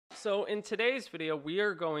So in today's video, we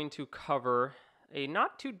are going to cover a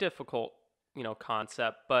not too difficult,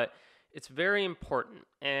 concept, but it's very important.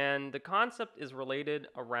 And the concept is related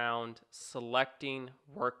around selecting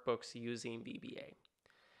workbooks using VBA.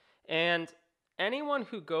 And anyone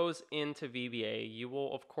who goes into VBA, you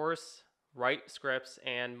will of course write scripts,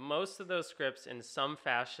 and most of those scripts in some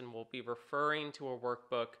fashion will be referring to a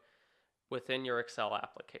workbook within your Excel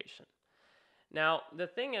application. Now, the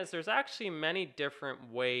thing is, there's actually many different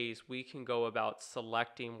ways we can go about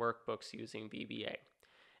selecting workbooks using VBA.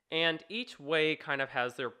 And each way kind of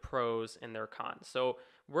has their pros and their cons. So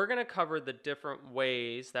we're going to cover the different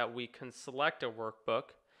ways that we can select a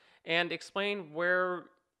workbook and explain where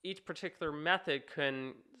each particular method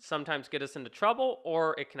can sometimes get us into trouble,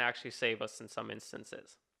 or it can actually save us in some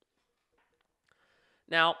instances.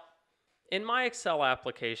 Now, in my Excel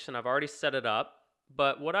application, I've already set it up.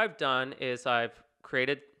 But what I've done is I've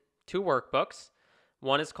created two workbooks.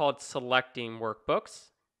 One is called Selecting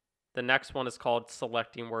Workbooks. The next one is called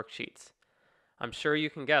Selecting Worksheets. I'm sure you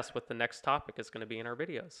can guess what the next topic is going to be in our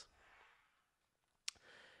videos.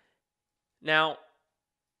 Now,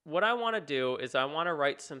 what I want to do is I want to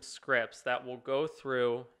write some scripts that will go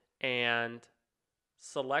through and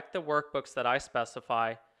select the workbooks that I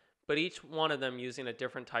specify, but each one of them using a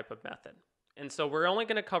different type of method. And so we're only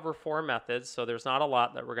going to cover 4 methods, so there's not a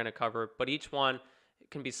lot that we're going to cover, but each one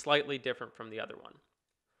can be slightly different from the other one.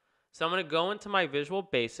 So I'm going to go into my Visual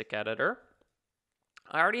Basic editor.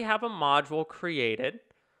 I already have a module created.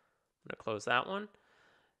 I'm going to close that one.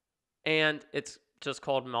 And it's just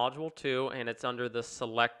called Module 2, and it's under the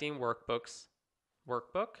Selecting Workbooks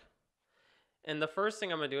workbook. And the first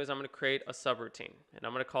thing I'm going to do is I'm going to create a subroutine, and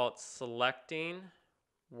I'm going to call it Selecting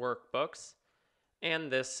Workbooks.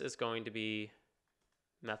 And this is going to be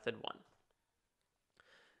method 1.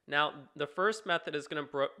 Now, the first method is going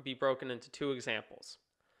to be broken into 2 examples.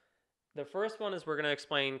 The first one is we're going to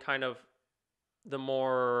explain kind of the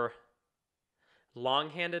more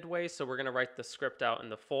long-handed way. So we're going to write the script out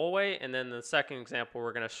in the full way. And then the second example,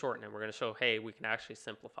 we're going to shorten it. We're going to show, hey, we can actually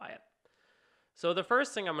simplify it. So the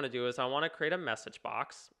first thing I'm going to do is I want to create a message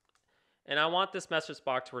box. And I want this message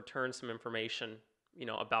box to return some information,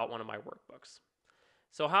 about one of my workbooks.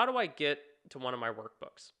 So how do I get to one of my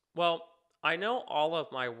workbooks? Well, I know all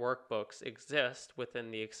of my workbooks exist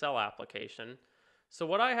within the Excel application. So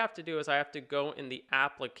what I have to do is I have to go in the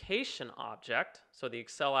application object, so the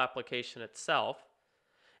Excel application itself.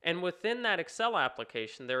 And within that Excel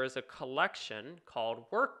application, there is a collection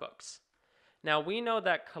called workbooks. Now, we know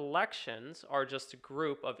that collections are just a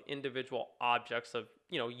group of individual objects of,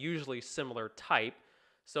 usually similar type.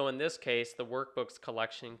 So in this case, the workbooks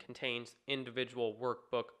collection contains individual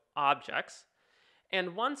workbook objects.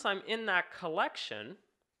 And once I'm in that collection,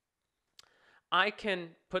 I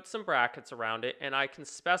can put some brackets around it and I can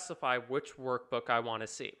specify which workbook I want to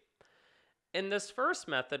see. In this first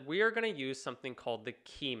method, we are going to use something called the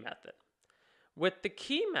key method. With the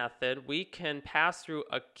key method, we can pass through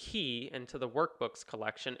a key into the workbooks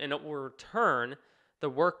collection, and it will return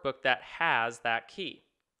the workbook that has that key.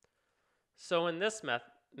 So in this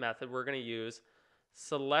method, we're going to use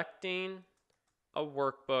selecting a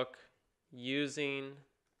workbook using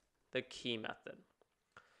the key method.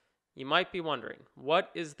 You might be wondering, what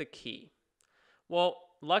is the key? Well,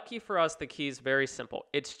 lucky for us, the key is very simple.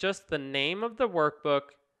 It's just the name of the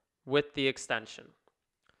workbook with the extension.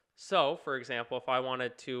 So, for example, if I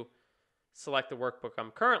wanted to select the workbook I'm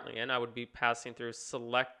currently in, I would be passing through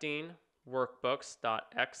selecting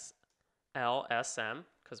workbooks.xlsm,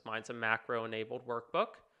 because mine's a macro-enabled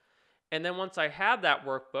workbook. And then once I have that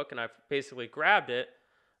workbook and I've basically grabbed it,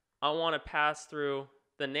 I want to pass through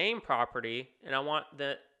the name property, and I want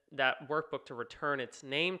that workbook to return its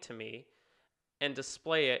name to me and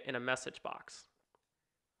display it in a message box.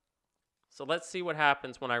 So let's see what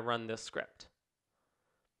happens when I run this script.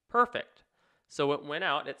 Perfect. So it went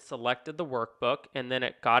out, it selected the workbook, and then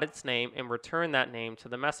it got its name and returned that name to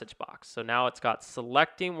the message box. So now it's got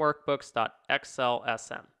selecting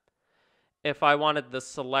workbooks.xlsm. If I wanted the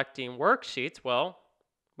selecting worksheets, well,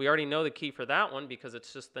 we already know the key for that one because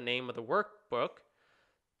it's just the name of the workbook.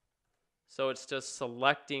 So it's just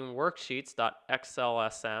selecting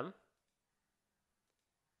worksheets.xlsm.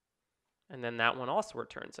 And then that one also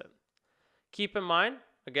returns it. Keep in mind,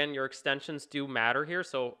 again, your extensions do matter here.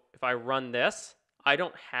 So if I run this, I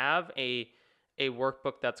don't have a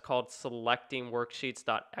workbook that's called selecting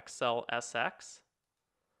worksheets.xlsx.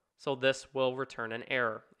 So this will return an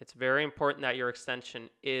error. It's very important that your extension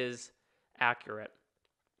is accurate.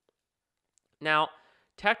 Now,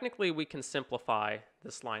 technically, we can simplify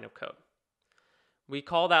this line of code. We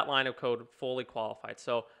call that line of code fully qualified.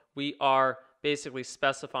 So we are basically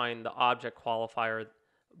specifying the object qualifier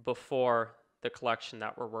before the collection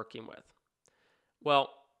that we're working with. Well,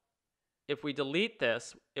 if we delete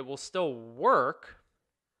this, it will still work,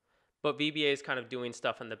 but VBA is kind of doing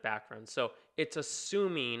stuff in the background. So it's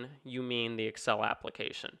assuming you mean the Excel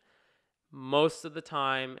application. Most of the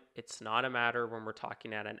time, it's not a matter when we're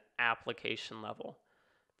talking at an application level.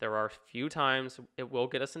 There are a few times it will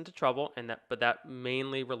get us into trouble, but that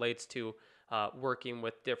mainly relates to working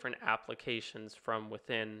with different applications from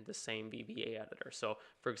within the same VBA editor. So,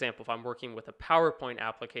 for example, if I'm working with a PowerPoint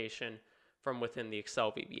application from within the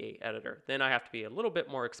Excel VBA editor, then I have to be a little bit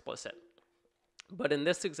more explicit. But in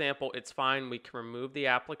this example, it's fine. We can remove the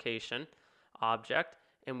application object,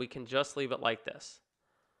 and we can just leave it like this.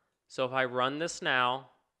 So if I run this now,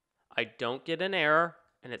 I don't get an error,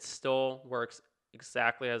 and it still works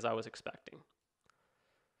exactly as I was expecting.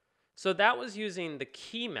 So that was using the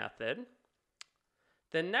key method.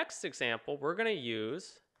 The next example, we're going to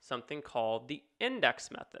use something called the index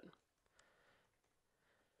method.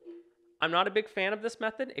 I'm not a big fan of this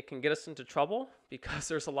method. It can get us into trouble because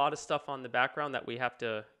there's a lot of stuff on the background that we have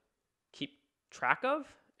to keep track of,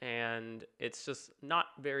 and it's just not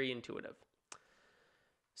very intuitive.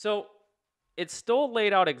 So it's still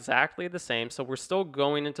laid out exactly the same. So we're still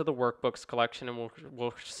going into the workbooks collection, and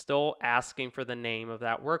we're still asking for the name of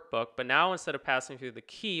that workbook. But now instead of passing through the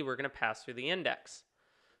key, we're going to pass through the index.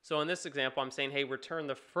 So in this example, I'm saying, hey, return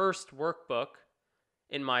the first workbook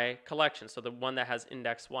in my collection, so the one that has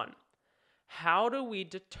index 1. How do we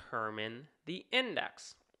determine the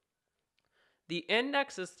index? The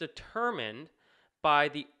index is determined by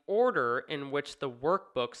the order in which the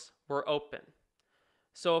workbooks were open.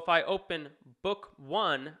 So if I open book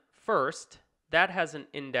 1 first, that has an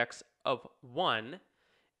index of 1.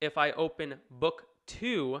 If I open book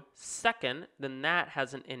 2 second, then that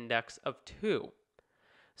has an index of 2.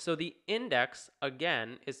 So the index,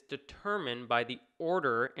 again, is determined by the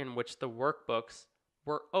order in which the workbooks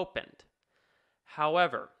were opened.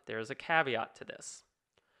 However, there's a caveat to this.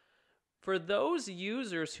 For those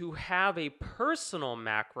users who have a personal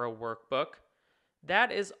macro workbook,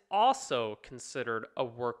 that is also considered a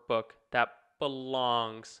workbook that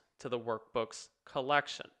belongs to the workbooks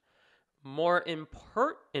collection. More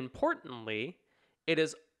importantly, it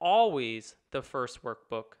is always the first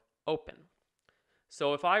workbook open.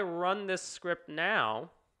 So if I run this script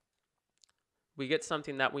now, we get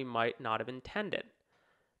something that we might not have intended.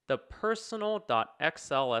 The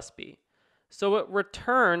personal.xlsb. So it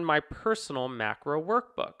returned my personal macro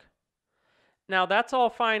workbook. Now that's all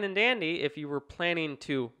fine and dandy if you were planning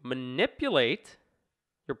to manipulate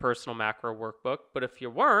your personal macro workbook, but if you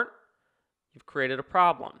weren't, you've created a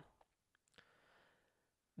problem.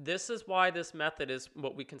 This is why this method is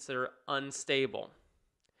what we consider unstable,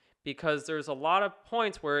 because there's a lot of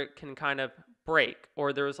points where it can kind of break,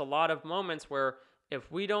 or there's a lot of moments where if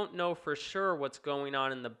we don't know for sure what's going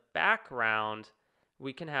on in the background,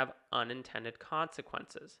 we can have unintended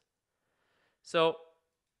consequences. So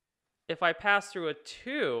if I pass through a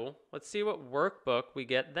 2, let's see what workbook we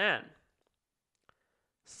get then.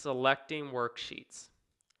 Selecting worksheets.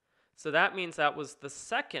 So that means that was the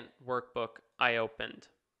second workbook I opened.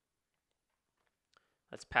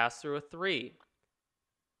 Let's pass through a 3.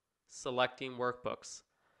 Selecting workbooks.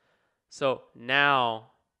 So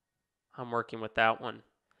now I'm working with that one.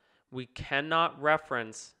 We cannot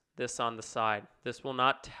reference this on the side. This will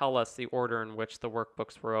not tell us the order in which the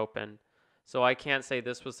workbooks were open. So I can't say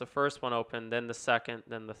this was the first one open, then the second,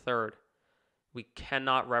 then the third. We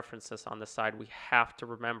cannot reference this on the side. We have to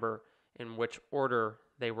remember in which order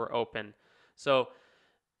they were open. So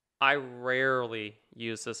I rarely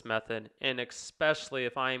use this method, and especially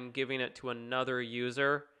if I'm giving it to another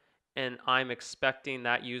user and I'm expecting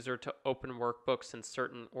that user to open workbooks in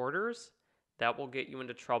certain orders, that will get you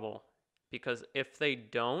into trouble. Because if they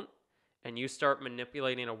don't, and you start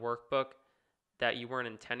manipulating a workbook that you weren't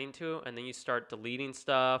intending to, and then you start deleting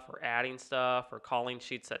stuff or adding stuff or calling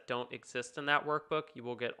sheets that don't exist in that workbook, you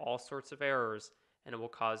will get all sorts of errors, and it will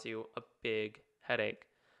cause you a big headache.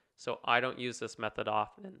 So I don't use this method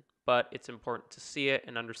often, but it's important to see it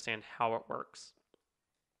and understand how it works.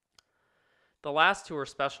 The last 2 are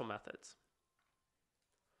special methods.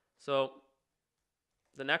 So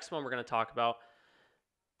the next one we're going to talk about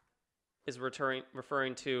is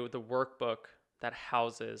referring to the workbook that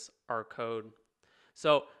houses our code.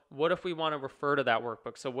 So what if we want to refer to that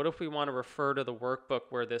workbook? So what if we want to refer to the workbook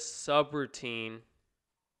where this subroutine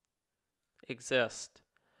exists?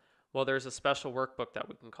 Well, there's a special workbook that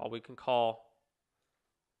we can call. We can call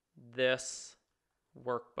this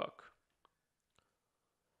workbook.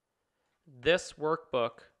 This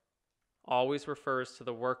workbook always refers to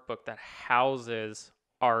the workbook that houses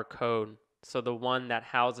our code. So the one that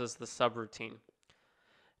houses the subroutine.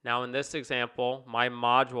 Now in this example, my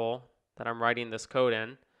module that I'm writing this code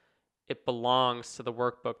in, it belongs to the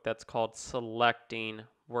workbook that's called selecting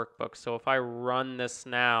workbook. So if I run this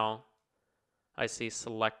now, I see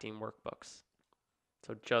selecting workbooks.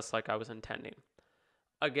 So just like I was intending.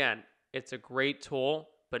 Again, it's a great tool,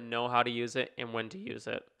 but know how to use it and when to use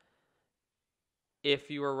it.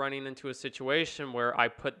 If you are running into a situation where I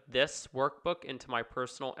put this workbook into my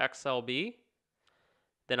personal XLB,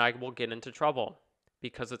 then I will get into trouble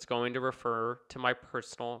because it's going to refer to my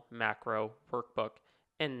personal macro workbook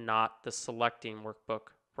and not the selecting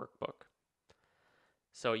workbook.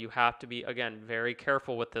 So you have to be, again, very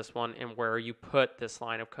careful with this one and where you put this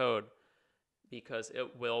line of code because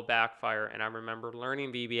it will backfire. And I remember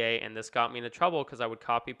learning VBA, and this got me into trouble because I would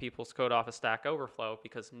copy people's code off of Stack Overflow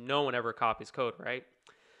because no one ever copies code, right?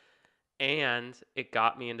 And it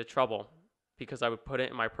got me into trouble because I would put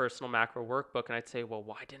it in my personal macro workbook and I'd say, well,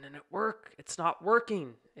 why didn't it work? It's not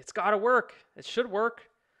working. It's got to work. It should work.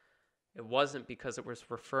 It wasn't because it was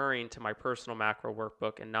referring to my personal macro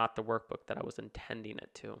workbook and not the workbook that I was intending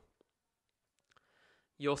it to.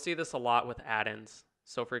 You'll see this a lot with add-ins.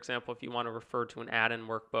 So for example, if you want to refer to an add-in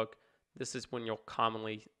workbook, this is when you'll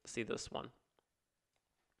commonly see this one.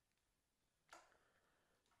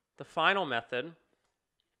 The final method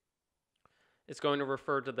is going to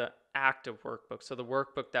refer to the active workbook. So the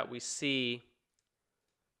workbook that we see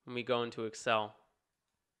when we go into Excel.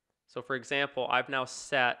 So for example, I've now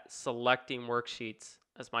set selecting worksheets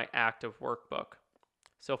as my active workbook.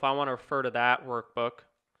 So if I want to refer to that workbook,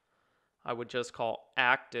 I would just call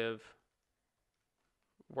active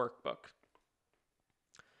workbook.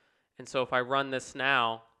 And so if I run this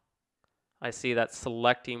now, I see that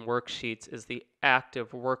selecting worksheets is the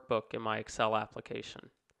active workbook in my Excel application.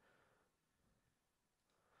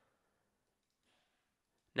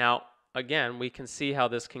 Now, again, we can see how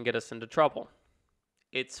this can get us into trouble.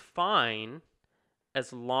 It's fine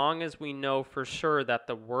as long as we know for sure that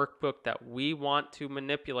the workbook that we want to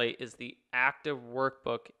manipulate is the active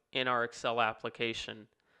workbook in our Excel application.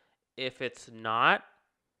 If it's not,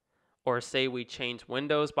 or say we change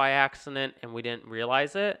windows by accident and we didn't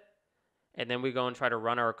realize it, and then we go and try to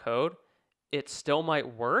run our code, it still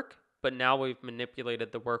might work, but now we've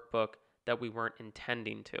manipulated the workbook that we weren't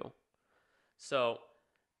intending to. So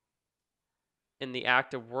in the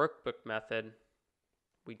active workbook method,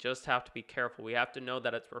 we just have to be careful. We have to know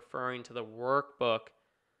that it's referring to the workbook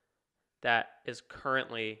that is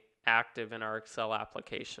currently active in our Excel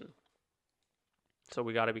application. So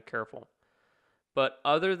we got to be careful. But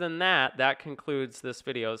other than that, that concludes this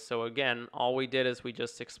video. So again, all we did is we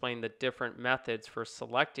just explained the different methods for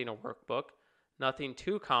selecting a workbook. Nothing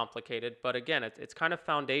too complicated, but again, it's kind of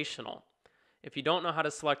foundational. If you don't know how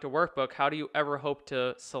to select a workbook, how do you ever hope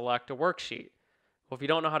to select a worksheet? Well, if you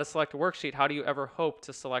don't know how to select a worksheet, how do you ever hope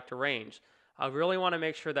to select a range? I really want to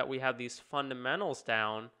make sure that we have these fundamentals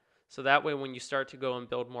down so that way when you start to go and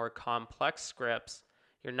build more complex scripts,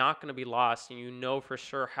 you're not going to be lost and you know for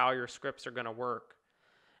sure how your scripts are going to work.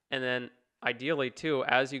 And then ideally too,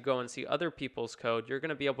 as you go and see other people's code, you're going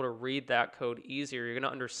to be able to read that code easier. You're going to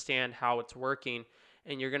understand how it's working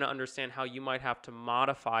and you're going to understand how you might have to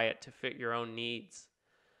modify it to fit your own needs.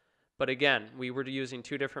 But again, we were using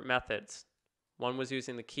two different methods. One was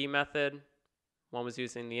using the key method, one was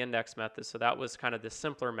using the index method. So that was kind of the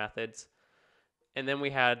simpler methods. And then we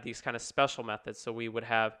had these kind of special methods. So we would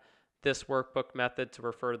have this workbook method to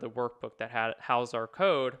refer to the workbook that housed our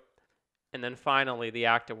code. And then finally, the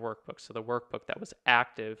active workbook. So the workbook that was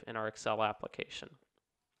active in our Excel application.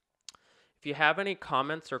 If you have any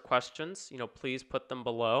comments or questions, please put them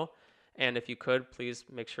below. And if you could, please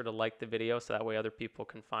make sure to like the video so that way other people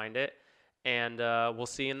can find it. And we'll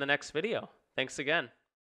see you in the next video. Thanks again.